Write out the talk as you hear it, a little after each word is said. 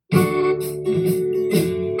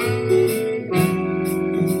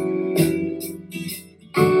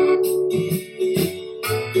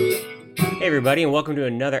everybody, and welcome to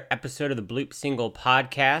another episode of the Bloop Single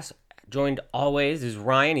Podcast. Joined always is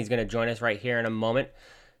Ryan. He's going to join us right here in a moment.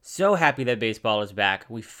 So happy that baseball is back.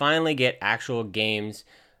 We finally get actual games,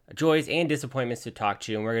 joys, and disappointments to talk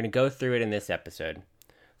to, and we're going to go through it in this episode.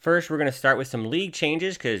 First, we're going to start with some league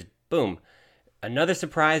changes because, boom, another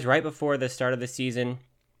surprise right before the start of the season.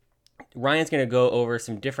 Ryan's going to go over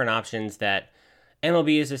some different options that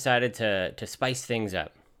MLB has decided to spice things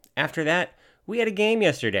up. After that, we had a game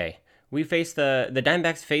yesterday. We faced the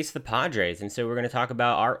Diamondbacks faced the Padres, and so we're going to talk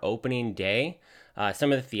about our opening day,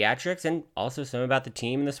 some of the theatrics, and also some about the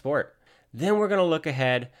team and the sport. Then we're going to look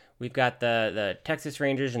ahead. We've got the Texas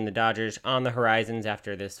Rangers and the Dodgers on the horizons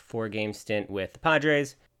after this 4-game stint with the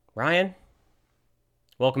Padres. Ryan,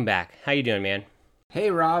 welcome back. How you doing, man?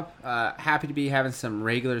 Hey, Rob. Happy to be having some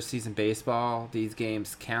regular season baseball. These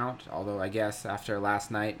games count, although I guess after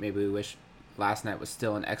last night, maybe we wish last night was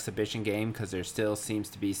still an exhibition game because there still seems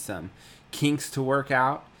to be some kinks to work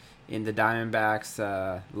out in the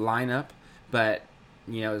Diamondbacks lineup. But,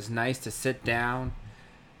 you know, it's nice to sit down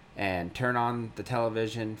and turn on the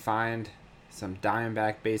television, find some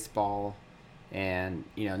Diamondback baseball, and,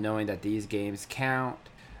 you know, knowing that these games count.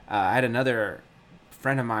 I had another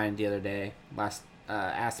friend of mine the other day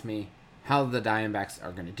asked me how the Diamondbacks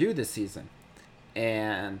are going to do this season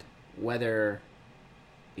and whether,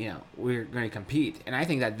 you know, we're going to compete. And I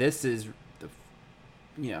think that this is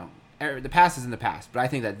the past is in the past, but I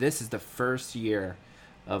think that this is the first year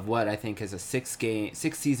of what I think is a six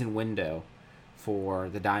season window for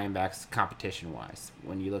the Diamondbacks competition wise.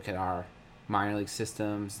 When you look at our minor league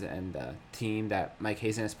systems and the team that Mike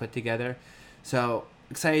Hazen has put together. So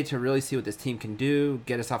excited to really see what this team can do,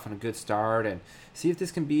 get us off on a good start, and see if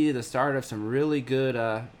this can be the start of some really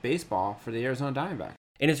good baseball for the Arizona Diamondbacks.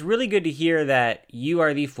 And it's really good to hear that you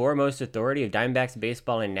are the foremost authority of Diamondbacks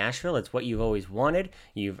baseball in Nashville. It's what you've always wanted.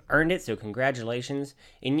 You've earned it, so congratulations.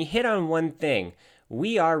 And you hit on one thing.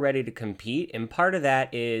 We are ready to compete, and part of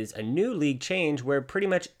that is a new league change where pretty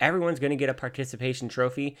much everyone's going to get a participation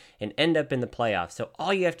trophy and end up in the playoffs. So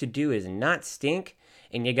all you have to do is not stink,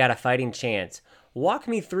 and you got a fighting chance. Walk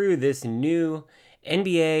me through this new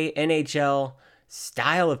NBA, NHL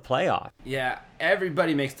style of playoff. Yeah,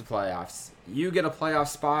 everybody makes the playoffs. You get a playoff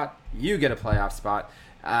spot. You get a playoff spot.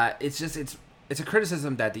 It's a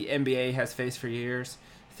criticism that the NBA has faced for years.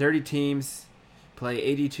 30 teams play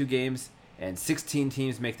 82 games, and 16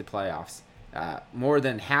 teams make the playoffs. More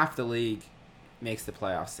than half the league makes the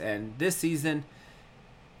playoffs. And this season,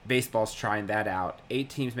 baseball's trying that out. 8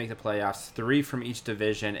 teams make the playoffs, 3 from each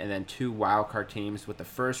division, and then 2 wildcard teams, with the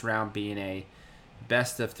first round being a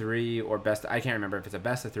best of 3 or I can't remember if it's a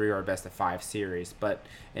best of 3 or a best of 5 series, but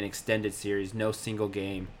an extended series, no single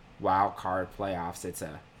game wild card playoffs.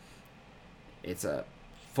 It's a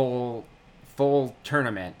full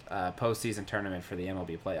tournament, postseason tournament for the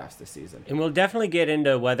MLB playoffs this season. And we'll definitely get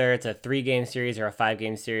into whether it's a 3-game series or a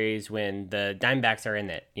 5-game series when the Diamondbacks are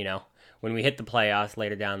in it, you know, when we hit the playoffs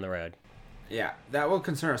later down the road. Yeah, that will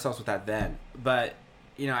concern ourselves with that then. But,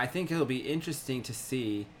 you know, I think it'll be interesting to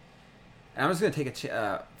see. And I'm just going to take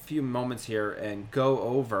a few moments here and go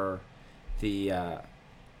over the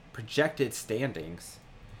projected standings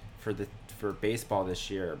for baseball this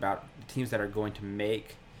year, about the teams that are going to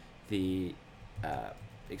make the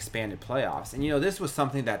expanded playoffs. And, you know, this was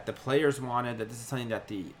something that the players wanted, that this is something that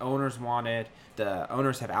the owners wanted. The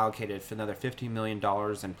owners have allocated for another $50 million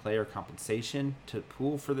in player compensation to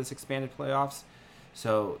pool for this expanded playoffs.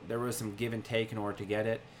 So there was some give and take in order to get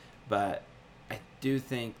it. But I do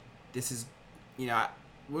think this is, you know,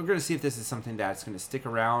 we're going to see if this is something that's going to stick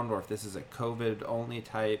around or if this is a COVID-only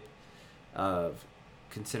type of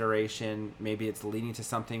consideration. Maybe it's leading to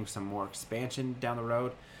some more expansion down the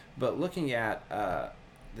road. But looking at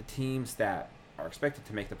the teams that are expected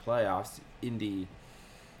to make the playoffs in the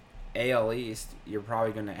AL East, you're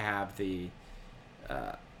probably going to have the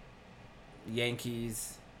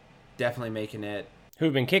Yankees definitely making it.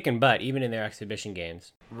 Who've been kicking butt, even in their exhibition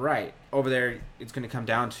games. Right. Over there, it's going to come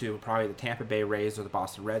down to probably the Tampa Bay Rays or the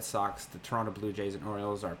Boston Red Sox. The Toronto Blue Jays and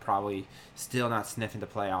Orioles are probably still not sniffing the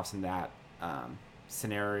playoffs in that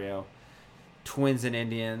scenario. Twins and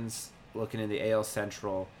Indians looking in the AL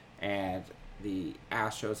Central, and the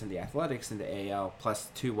Astros and the Athletics in the AL, plus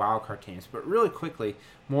 2 wildcard teams. But really quickly,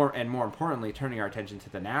 more importantly, turning our attention to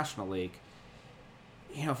the National League,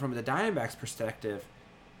 you know, from the Diamondbacks' perspective,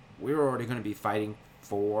 we were already going to be fighting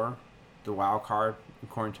for the wild card,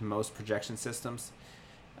 according to most projection systems,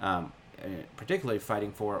 and particularly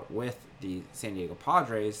fighting for it with the San Diego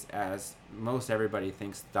Padres, as most everybody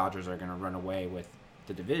thinks the Dodgers are going to run away with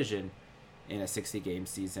the division in a 60-game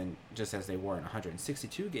season, just as they were in a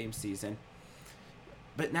 162-game season.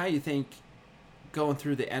 But now you think, going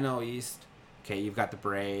through the NL East, okay, you've got the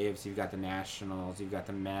Braves, you've got the Nationals, you've got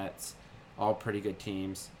the Mets, all pretty good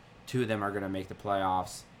teams. 2 of them are going to make the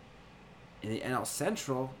playoffs. In the NL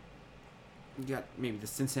Central, you got maybe the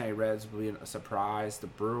Cincinnati Reds will be a surprise, the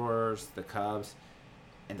Brewers, the Cubs,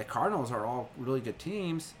 and the Cardinals are all really good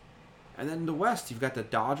teams. And then in the West, you've got the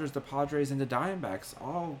Dodgers, the Padres, and the Diamondbacks,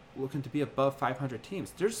 all looking to be above 500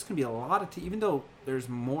 teams. There's just going to be a lot of teams, even though there's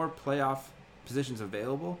more playoff positions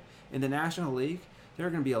available in the National League, there are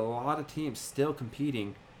going to be a lot of teams still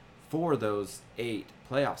competing for those 8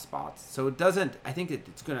 playoff spots. So I think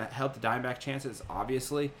it's going to help the Diamondback chances,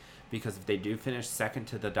 obviously, because if they do finish second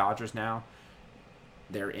to the Dodgers now,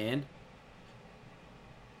 they're in.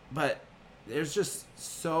 But there's just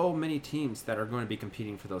so many teams that are going to be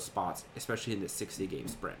competing for those spots, especially in the 60-game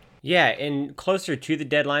sprint. Yeah, and closer to the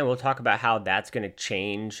deadline, we'll talk about how that's going to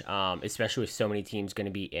change, especially with so many teams going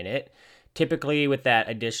to be in it. Typically, with that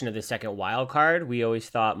addition of the second wild card, we always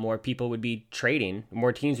thought more people would be trading,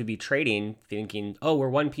 more teams would be trading, thinking, oh, we're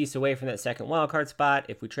one piece away from that second wild card spot.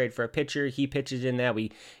 If we trade for a pitcher, he pitches in that,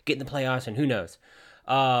 we get in the playoffs, and who knows?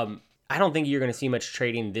 I don't think you're going to see much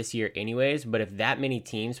trading this year anyways, but if that many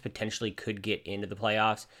teams potentially could get into the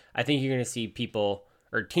playoffs, I think you're going to see people,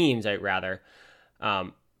 or teams, rather,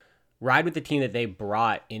 ride with the team that they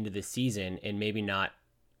brought into the season and maybe not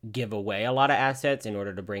give away a lot of assets in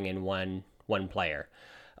order to bring in one player.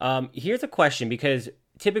 Here's a question, because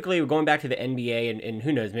typically we're going back to the NBA and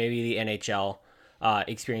who knows, maybe the NHL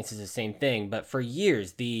experiences the same thing, but for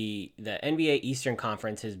years, the NBA Eastern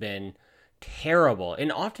Conference has been terrible,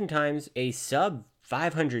 and oftentimes a sub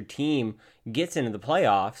 500 team gets into the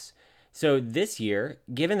playoffs. So this year,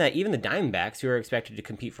 given that even the Diamondbacks, who are expected to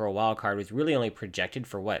compete for a wild card, was really only projected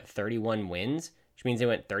for 31 wins, which means they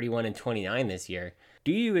went 31-29 this year.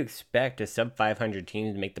 Do you expect a sub 500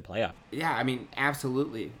 team to make the playoff? Yeah, I mean,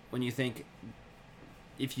 absolutely.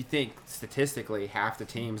 If you think statistically half the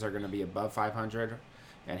teams are going to be above 500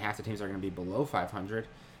 and half the teams are going to be below 500,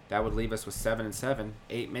 that would leave us with 7-7.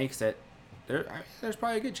 8 makes it. There's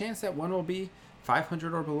probably a good chance that one will be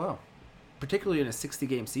 500 or below, particularly in a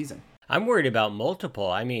 60-game season. I'm worried about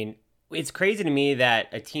multiple. I mean, it's crazy to me that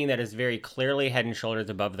a team that is very clearly head and shoulders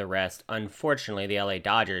above the rest, unfortunately the LA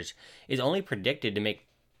Dodgers, is only predicted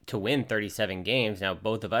to win 37 games. Now,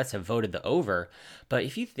 both of us have voted the over, but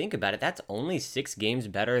if you think about it, that's only 6 games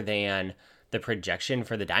better than the projection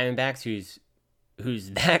for the Diamondbacks, who's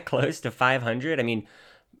that close to 500. I mean,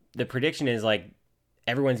 the prediction is like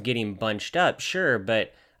everyone's getting bunched up, sure,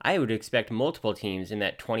 but I would expect multiple teams in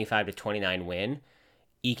that 25-29 win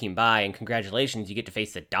eking by, and congratulations, you get to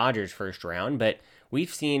face the Dodgers first round. But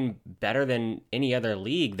we've seen better than any other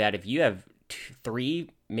league that if you have 3,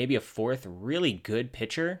 maybe a 4th really good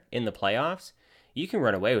pitcher in the playoffs, you can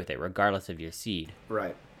run away with it regardless of your seed.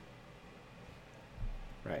 Right.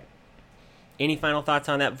 Any final thoughts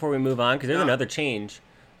on that before we move on? Because there's another change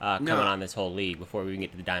coming on this whole league before we can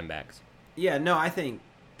get to the Diamondbacks. Yeah, no, I think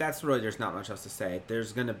that's really, there's not much else to say.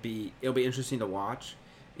 It'll be interesting to watch.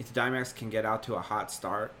 If the Diamondbacks can get out to a hot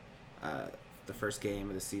start, the first game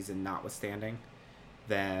of the season notwithstanding,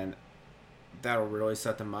 then that'll really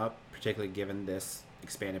set them up, particularly given this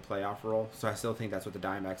expanded playoff role. So I still think that's what the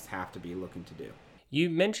Diamondbacks have to be looking to do. You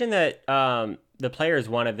mentioned that the players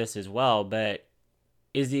wanted this as well, but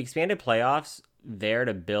is the expanded playoffs there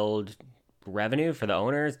to build revenue for the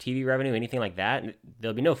owners, TV revenue, anything like that?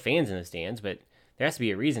 There'll be no fans in the stands, but there has to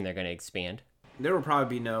be a reason they're going to expand. There will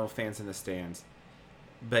probably be no fans in the stands,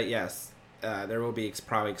 but yes, there will be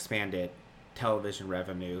probably expanded television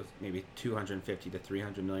revenue, maybe $250 to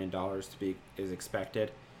 $300 million is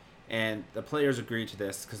expected, and the players agreed to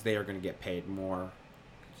this because they are going to get paid more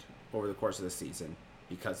over the course of the season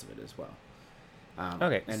because of it as well.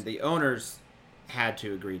 Okay, and the owners had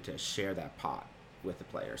to agree to share that pot with the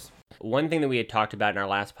players. One thing that we had talked about in our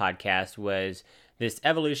last podcast was this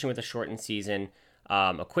evolution with a shortened season,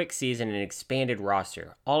 a quick season, and an expanded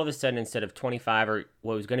roster. All of a sudden, instead of 25 or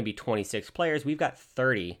what was going to be 26 players, we've got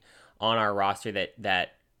 30 on our roster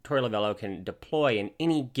that Torey Lovullo can deploy in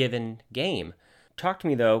any given game. Talk to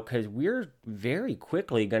me, though, because we're very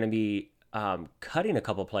quickly going to be cutting a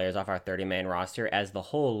couple players off our 30-man roster as the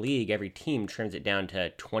whole league, every team trims it down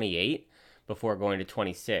to 28 before going to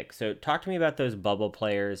 26. So talk to me about those bubble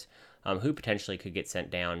players who potentially could get sent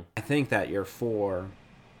down. I think that your 4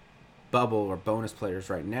 bubble or bonus players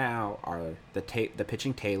right now are the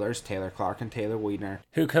pitching Taylors, Taylor Clark and Taylor Wiedner,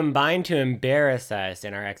 who combined to embarrass us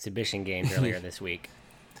in our exhibition games earlier this week.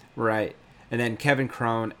 Right. And then Kevin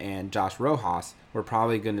Cron and Josh Rojas were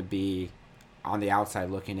probably going to be on the outside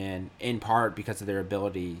looking in part because of their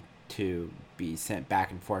ability to be sent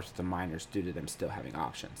back and forth to the minors due to them still having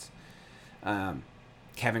options.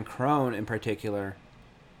 Kevin Crone in particular,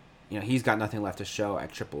 he's got nothing left to show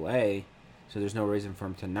at AAA, so there's no reason for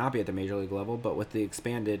him to not be at the major league level. But with the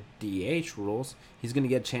expanded DH rules, he's going to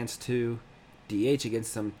get a chance to DH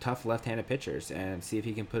against some tough left-handed pitchers and see if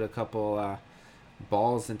he can put a couple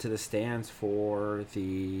balls into the stands for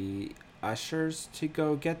the ushers to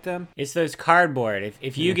go get them. It's those cardboard.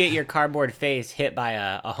 If you get your cardboard face hit by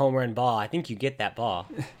a home run ball, I think you get that ball.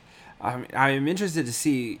 I'm interested to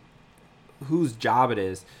see whose job it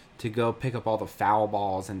is to go pick up all the foul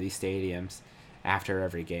balls in these stadiums after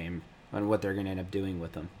every game and what they're going to end up doing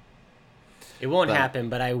with them. It won't happen,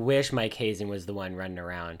 but I wish Mike Hazen was the one running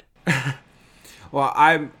around. Well,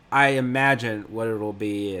 I imagine what it'll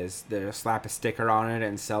be is they'll slap a sticker on it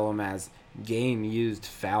and sell them as game-used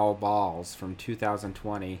foul balls from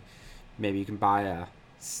 2020. Maybe you can buy a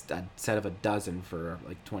set of a dozen for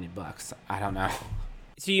like $20. I don't know.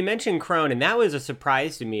 So you mentioned Crone, and that was a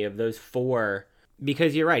surprise to me of those four,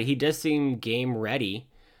 because you're right, he does seem game ready,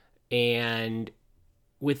 and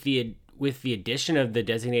with the addition of the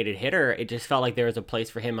designated hitter, it just felt like there was a place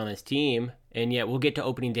for him on this team. And yet we'll get to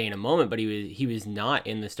opening day in a moment, but he was not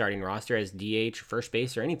in the starting roster as DH, first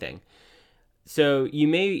base, or anything. So you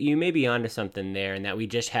may be onto something there, in that we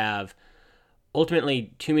just have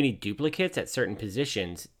ultimately too many duplicates at certain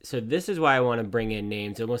positions. So this is why I want to bring in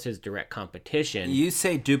names almost as direct competition. You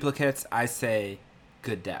say duplicates, I say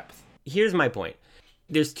good depth. Here's my point.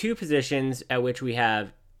 There's two positions at which we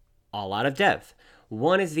have a lot of depth.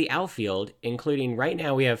 One is the outfield, including right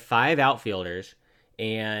now we have 5 outfielders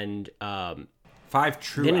and 5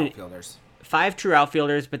 true outfielders. 5 true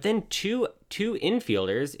outfielders, but then two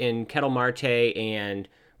infielders in Ketel Marte and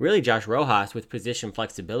really Josh Rojas with position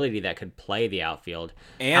flexibility that could play the outfield.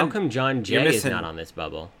 And how come John Jay is not on this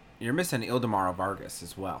bubble? You're missing Ildemaro Vargas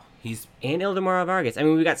as well. And Ildemaro Vargas. I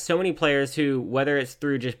mean, we've got so many players who, whether it's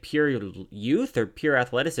through just pure youth or pure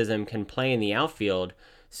athleticism, can play in the outfield.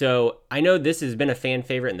 So I know this has been a fan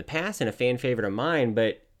favorite in the past and a fan favorite of mine,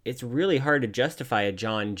 but it's really hard to justify a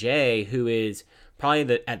John Jay, who is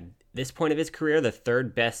probably at this point of his career the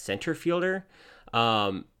 3rd best center fielder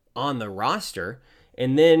on the roster.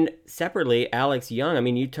 And then separately, Alex Young. I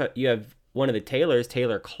mean, you have one of the Taylors,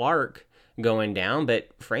 Taylor Clark, going down, but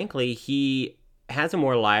frankly, he has a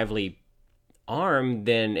more lively arm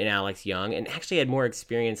than an Alex Young, and actually had more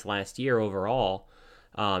experience last year overall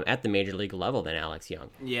at the major league level than Alex Young.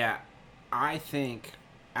 Yeah, I think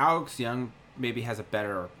Alex Young maybe has a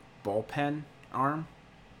better bullpen arm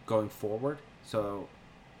going forward. So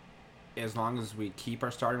as long as we keep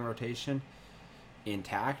our starting rotation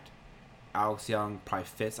intact, Alex Young probably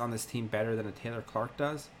fits on this team better than a Taylor Clark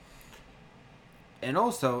does. And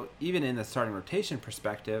also, even in the starting rotation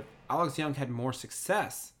perspective, Alex Young had more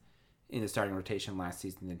success in the starting rotation last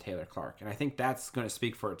season than Taylor Clark. And I think that's going to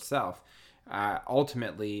speak for itself.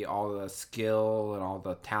 Ultimately, all the skill and all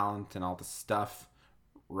the talent and all the stuff,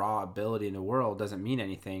 raw ability in the world doesn't mean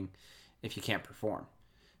anything if you can't perform.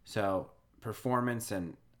 So performance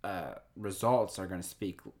and results are going to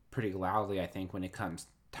speak pretty loudly, I think, when it comes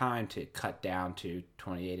time to cut down to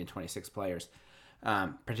 28 and 26 players,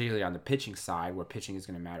 particularly on the pitching side, where pitching is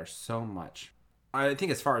going to matter so much. I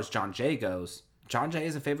think as far as John Jay goes, John Jay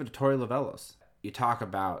is a favorite of Torey Lovelos. You talk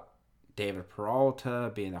about David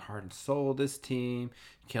Peralta being the heart and soul of this team,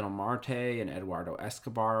 Ketel Marte and Eduardo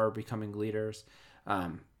Escobar are becoming leaders.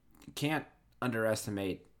 Can't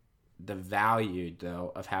underestimate the value,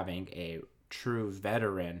 though, of having a true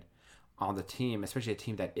veteran on the team, especially a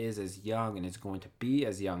team that is as young and is going to be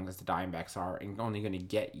as young as the Diamondbacks are, and only going to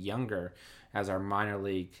get younger as our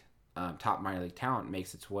top minor league talent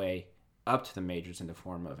makes its way up to the majors in the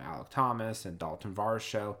form of Alec Thomas and Dalton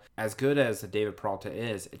Varsho. As good as the David Peralta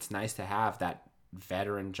is, it's nice to have that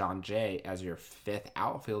veteran John Jay as your 5th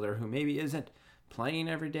outfielder who maybe isn't playing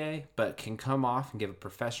every day, but can come off and give a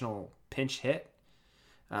professional pinch hit,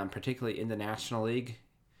 particularly in the National League,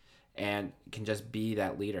 and can just be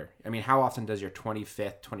that leader. I mean, how often does your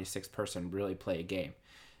 25th, 26th person really play a game?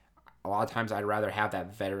 A lot of times I'd rather have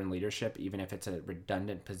that veteran leadership, even if it's a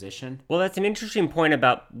redundant position. Well, that's an interesting point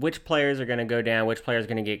about which players are going to go down, which players are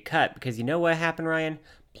going to get cut, because you know what happened, Ryan?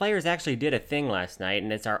 Players actually did a thing last night,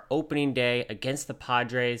 and it's our opening day against the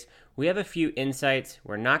Padres. We have a few insights.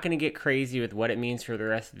 We're not going to get crazy with what it means for the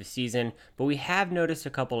rest of the season, but we have noticed a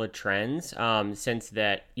couple of trends since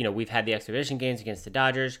that, we've had the exhibition games against the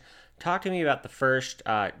Dodgers. Talk to me about the first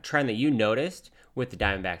trend that you noticed with the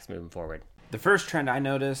Diamondbacks moving forward. The first trend I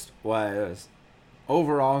noticed was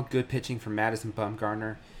overall good pitching from Madison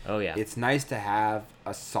Bumgarner. Oh, yeah. It's nice to have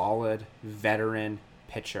a solid veteran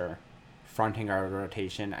pitcher fronting our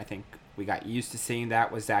rotation. I think we got used to seeing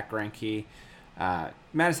that with Zach Greinke.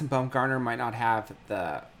 Madison Bumgarner might not have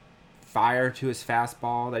the fire to his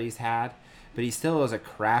fastball that he's had, but he still is a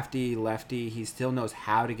crafty lefty. He still knows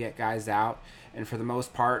how to get guys out, and for the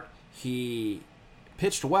most part, he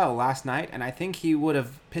pitched well last night, and I think he would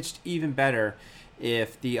have pitched even better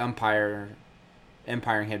if the umpiring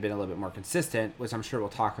had been a little bit more consistent, which I'm sure we'll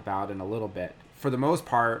talk about in a little bit. For the most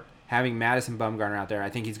part, having Madison Bumgarner out there, I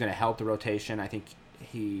think he's going to help the rotation. I think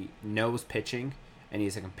he knows pitching, and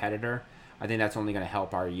he's a competitor. I think that's only going to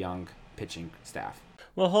help our young pitching staff.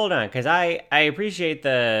 Well, hold on, because I appreciate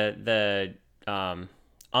the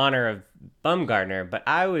honor of Bumgarner, but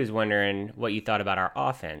I was wondering what you thought about our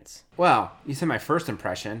offense. Well, you said my first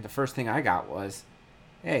impression. The first thing I got was,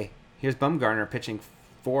 hey, here's Bumgarner pitching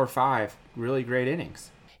 4 or 5 really great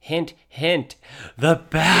innings. Hint, hint, the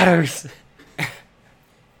batters.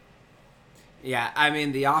 Yeah, I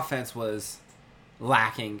mean, the offense was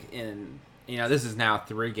lacking in, this is now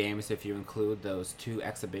 3 games if you include those 2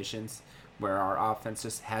 exhibitions where our offense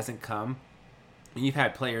just hasn't come. And you've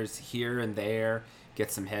had players here and there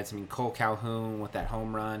get some hits. I mean, Cole Calhoun with that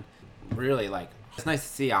home run, really, it's nice to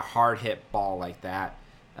see a hard hit ball like that.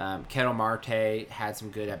 Ketel Marte had some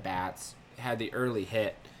good at-bats, had the early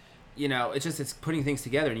hit. It's putting things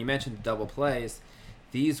together. And you mentioned the double plays.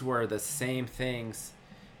 These were the same things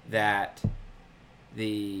that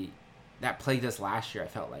plagued us last year, I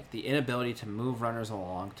felt like. The inability to move runners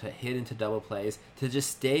along, to hit into double plays, to just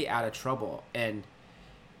stay out of trouble. And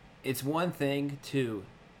it's one thing to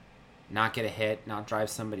not get a hit, not drive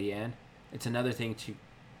somebody in. It's another thing to,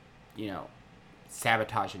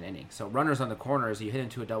 sabotage an inning. So runners on the corners, you hit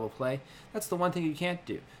into a double play, that's the one thing you can't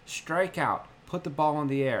do. Strike out, put the ball in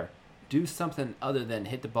the air, do something other than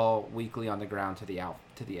hit the ball weakly on the ground to the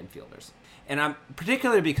infielders. And I'm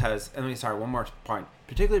particularly because, one more point,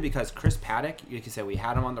 particularly because Chris Paddock, you can say we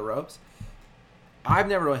had him on the ropes. I've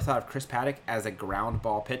never really thought of Chris Paddock as a ground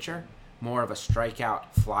ball pitcher, more of a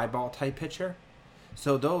strikeout fly ball type pitcher.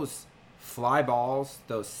 So those fly balls,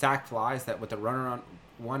 those sac flies that with the runner on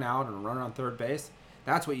 1 out and a runner on third base,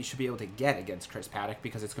 that's what you should be able to get against Chris Paddock,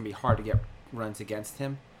 because it's going to be hard to get runs against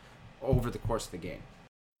him over the course of the game.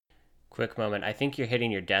 Quick moment. I think you're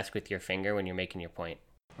hitting your desk with your finger when you're making your point.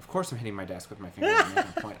 Of course I'm hitting my desk with my finger when I'm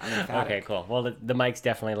making a point. I'm emphatic. Okay, cool. Well, the mic's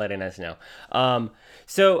definitely letting us know.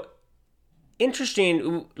 So,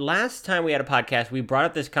 interesting. Last time we had a podcast, we brought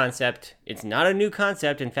up this concept. It's not a new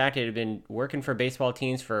concept. In fact, it had been working for baseball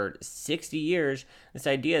teams for 60 years. This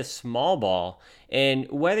idea is small ball. And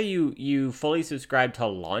whether you fully subscribe to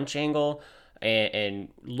launch angle and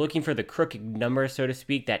looking for the crooked number, so to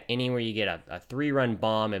speak, that inning where you get a 3-run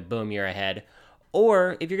bomb and boom, you're ahead.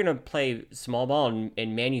 Or if you're going to play small ball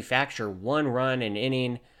and manufacture 1 run an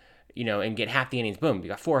inning, and get half the innings, boom, you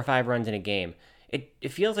got 4 or 5 runs in a game.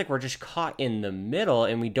 It feels like we're just caught in the middle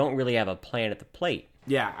and we don't really have a plan at the plate.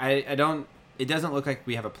 Yeah, it doesn't look like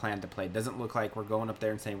we have a plan to play. It doesn't look like we're going up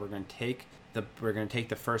there and saying we're going to take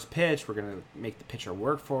the first pitch, we're going to make the pitcher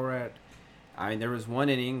work for it. I mean, there was one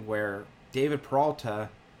inning where David Peralta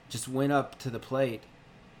just went up to the plate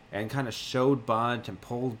and kind of showed bunt and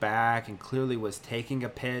pulled back and clearly was taking a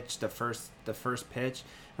pitch, the first pitch.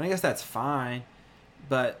 And I guess that's fine,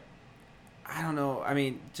 but I don't know. I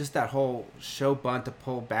mean, just that whole show bunt to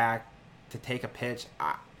pull back to take a pitch,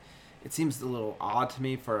 it seems a little odd to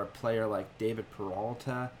me for a player like David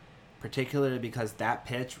Peralta, particularly because that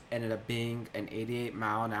pitch ended up being an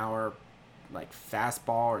 88-mile-an-hour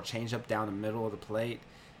fastball or changeup down the middle of the plate.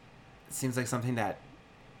 It seems like something that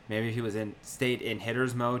maybe if he stayed in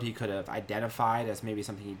hitter's mode, he could have identified as maybe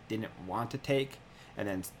something he didn't want to take and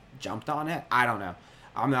then jumped on it. I don't know.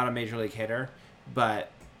 I'm not a major league hitter,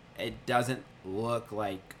 but it doesn't look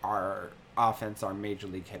like our offense are major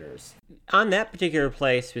league hitters. On that particular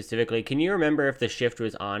play specifically, can you remember if the shift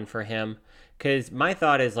was on for him? Because my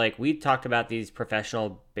thought is, we talked about these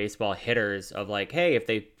professional baseball hitters of hey, if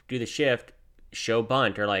they do the shift, show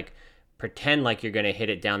bunt, or pretend like you're going to hit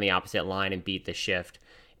it down the opposite line and beat the shift.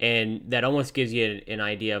 And that almost gives you an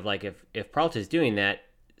idea of if Peralta's doing that,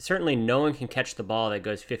 certainly no one can catch the ball that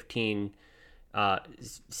goes 15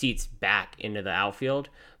 seats back into the outfield.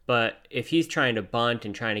 But if he's trying to bunt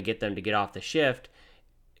and trying to get them to get off the shift,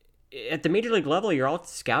 at the major league level, you're all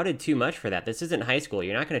scouted too much for that. This isn't high school.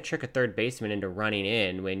 You're not going to trick a third baseman into running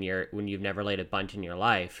in when you've never laid a bunt in your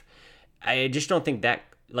life. I just don't think that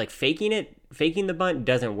faking the bunt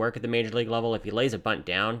doesn't work at the major league level. If he lays a bunt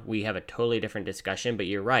down, we have a totally different discussion. But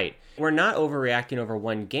you're right. We're not overreacting over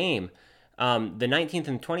one game. The 19th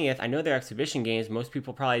and 20th, I know they're exhibition games. Most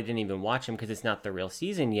people probably didn't even watch them because it's not the real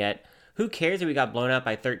season yet. Who cares if we got blown out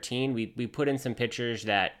by 13? We put in some pitchers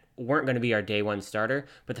that weren't going to be our day one starter.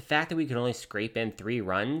 But the fact that we could only scrape in 3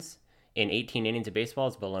 runs in 18 innings of baseball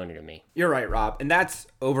is baloney to me. You're right, Rob. And that's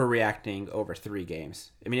overreacting over 3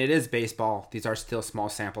 games. I mean, it is baseball. These are still small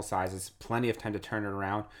sample sizes. Plenty of time to turn it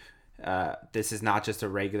around. This is not just a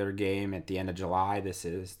regular game at the end of July. This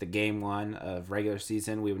is the game 1 of regular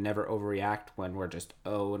season. We would never overreact when we're just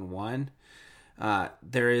 0-1.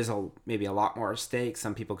 There is maybe a lot more at stake.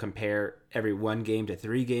 Some people compare every 1 game to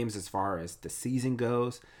 3 games as far as the season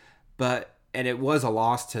goes. And it was a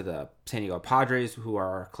loss to the San Diego Padres, who are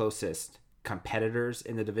our closest competitors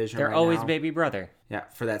in the division right now. They're always baby brother. Yeah,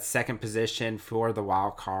 for that second position for the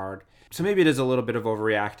wild card. So maybe it is a little bit of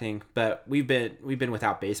overreacting, but we've been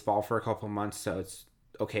without baseball for a couple of months, so it's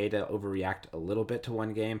okay to overreact a little bit to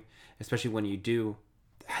 1 game, especially when you do.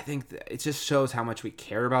 I think it just shows how much we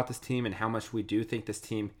care about this team and how much we do think this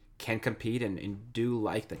team can compete and do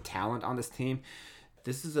like the talent on this team.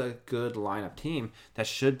 This is a good lineup team that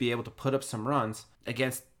should be able to put up some runs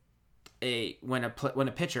against when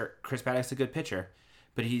a pitcher. Chris Paddock's a good pitcher,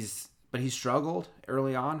 but he struggled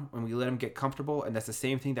early on when we let him get comfortable, and that's the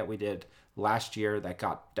same thing that we did last year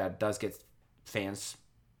that does get fans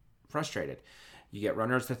frustrated. You get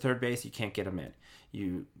runners to third base, you can't get them in.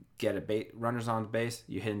 You get runners on the base,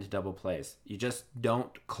 you hit into double plays. You just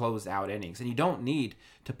don't close out innings, and you don't need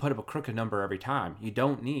to put up a crooked number every time. You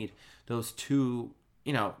don't need those 2.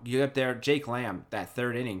 You get there, Jake Lamb, that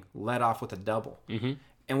 3rd inning, led off with a double. Mm-hmm.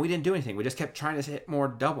 And we didn't do anything. We just kept trying to hit more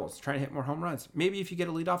doubles, trying to hit more home runs. Maybe if you get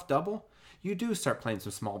a leadoff double, you do start playing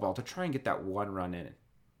some small ball to try and get that 1 run in.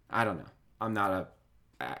 I don't know. I'm not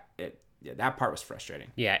that part was frustrating.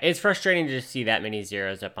 Yeah, it's frustrating to just see that many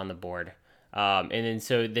zeros up on the board. And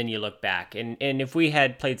then you look back. And if we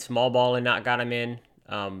had played small ball and not got him in,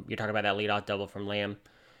 you're talking about that leadoff double from Lamb,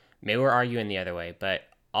 maybe we're arguing the other way. But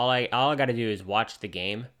all I got to do is watch the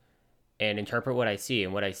game and interpret what I see.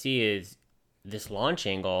 And what I see is this launch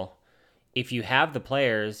angle. If you have the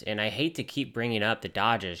players, and I hate to keep bringing up the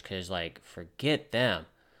Dodgers because, forget them.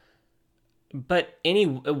 But any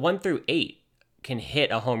 1 through 8 can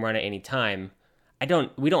hit a home run at any time.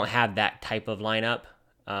 We don't have that type of lineup.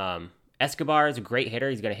 Escobar is a great hitter.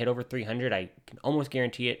 He's going to hit over 300. I can almost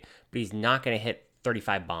guarantee it. But he's not going to hit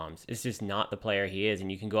 35 bombs. It's just not the player he is. And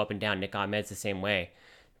you can go up and down. Nick Ahmed's the same way.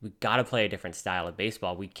 We got to play a different style of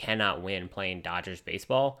baseball. We cannot win playing Dodgers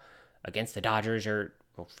baseball against the Dodgers or,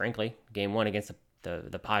 frankly, game 1 against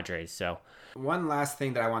the Padres. So one last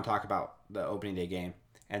thing that I want to talk about the opening day game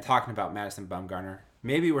and talking about Madison Bumgarner.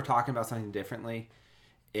 Maybe we're talking about something differently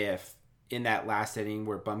if in that last inning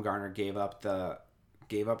where Bumgarner gave up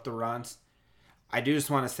the runs. I do just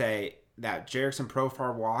want to say that Jerickson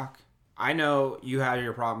Profar walk. I know you have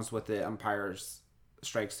your problems with the umpire's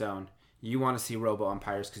strike zone. You want to see robo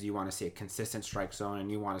umpires because you want to see a consistent strike zone,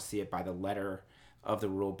 and you want to see it by the letter of the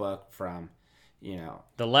rule book from,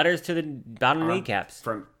 the letters to the bottom kneecaps.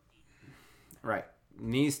 From right,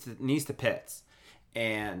 knees to pits.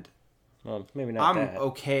 And well, maybe not. I'm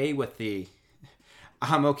okay with the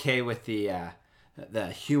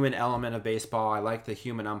human element of baseball. I like the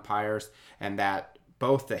human umpires, and that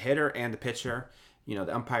both the hitter and the pitcher,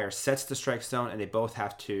 the umpire sets the strike zone, and they both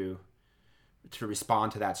have to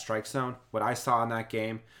respond to that strike zone. What I saw in that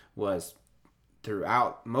game was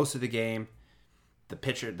throughout most of the game,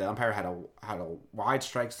 the umpire had a wide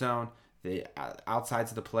strike zone. The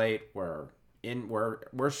outsides of the plate were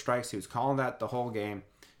strikes. He was calling that the whole game.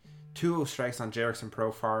 2 strikes on Jerickson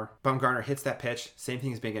Profar. Bumgarner hits that pitch. Same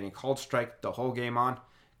thing has been getting called strike the whole game on.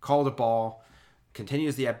 Called a ball.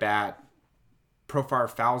 Continues the at-bat. Profar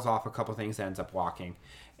fouls off a couple things and ends up walking.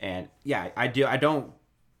 And yeah, I don't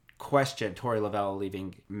question Torey Lovullo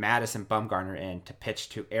leaving Madison Bumgarner in to pitch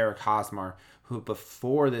to Eric Hosmer, who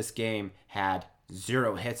before this game had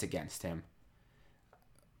 0 hits against him.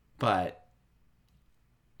 But,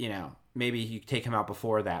 maybe you take him out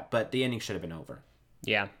before that. But the inning should have been over.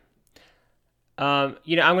 Yeah. I'm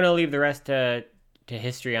going to leave the rest to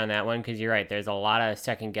history on that one because you're right. There's a lot of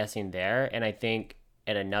second guessing there. And I think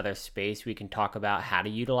at another space we can talk about how to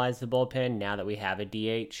utilize the bullpen now that we have a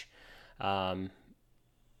DH.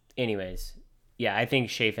 Anyways, yeah, I think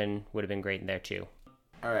Chafin would have been great in there too.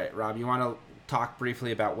 All right, Rob, you want to talk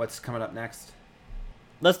briefly about what's coming up next?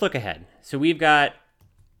 Let's look ahead. So we've got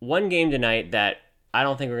one game tonight that I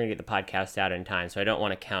don't think we're going to get the podcast out in time, so I don't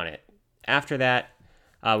want to count it. After that,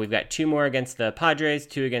 we've got 2 more against the Padres,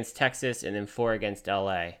 2 against Texas, and then 4 against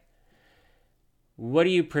LA. What do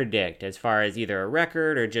you predict as far as either a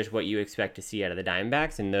record or just what you expect to see out of the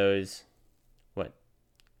Diamondbacks in those,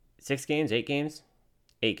 6 games, 8 games?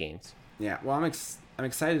 8 games. Yeah, well, I'm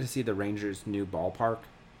excited to see the Rangers' new ballpark,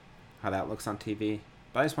 how that looks on TV.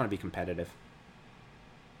 But I just want to be competitive.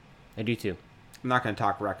 I do too. I'm not going to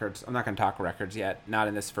talk records. I'm not going to talk records yet. Not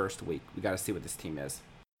in this first week. We got to see what this team is.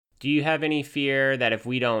 Do you have any fear that if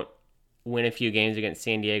we don't win a few games against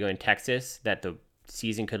San Diego and Texas, that the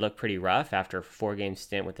season could look pretty rough after a 4-game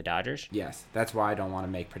stint with the Dodgers? Yes, that's why I don't want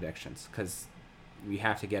to make predictions, because we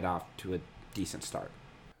have to get off to a decent start.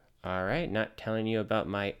 All right, not telling you about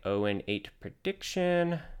my 0-8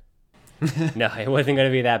 prediction. No, it wasn't going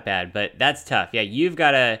to be that bad, but that's tough. Yeah, you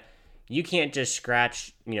can't just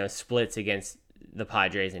scratch, splits against the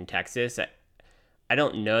Padres in Texas. I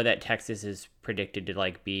don't know that Texas is predicted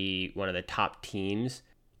to be one of the top teams,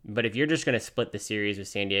 but if you're just going to split the series with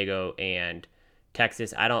San Diego and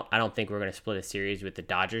Texas, I don't think we're going to split a series with the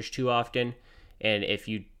Dodgers too often. And if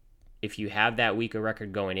you have that weaker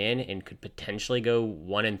record going in and could potentially go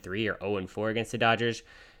 1-3 or 0-4 against the Dodgers,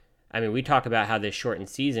 I mean, we talk about how this shortened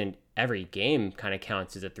season, every game kind of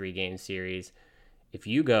counts as a 3-game series. If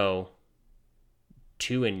you go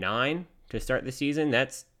 2-9 to start the season,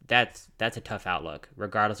 that's a tough outlook,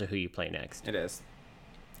 regardless of who you play next. It is.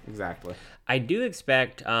 Exactly. I do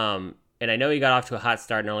expect, and I know he got off to a hot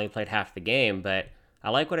start and only played half the game, but I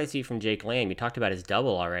like what I see from Jake Lamb. You talked about his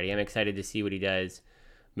double already. I'm excited to see what he does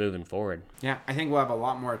moving forward. Yeah, I think we'll have a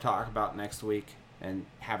lot more to talk about next week and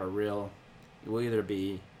we'll either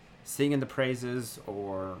be singing the praises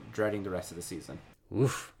or dreading the rest of the season.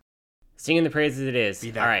 Oof. Singing the praises it is.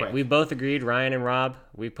 Be that All right, quick. we both agreed, Ryan and Rob,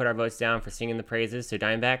 we put our votes down for singing the praises, so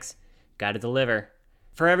Diamondbacks, got to deliver.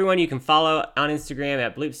 For everyone, you can follow on Instagram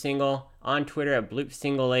at BloopSingle, on Twitter at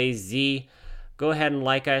BloopSingleAZ. Go ahead and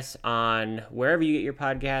like us on wherever you get your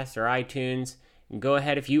podcasts or iTunes. And go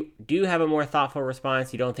ahead, if you do have a more thoughtful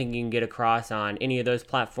response you don't think you can get across on any of those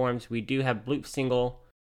platforms, we do have BloopSingle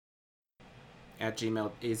at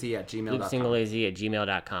gmail.com. BloopSingleAZ at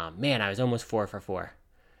gmail.com. Man, I was almost 4 for 4.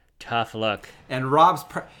 Tough look. And Rob's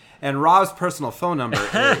personal phone number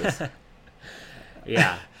is...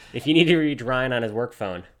 Yeah. If you need to reach Ryan on his work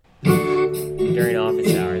phone during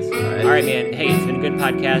office hours. All right, man. Hey, it's been a good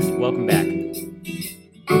podcast. Welcome back.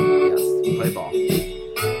 Yes, play ball.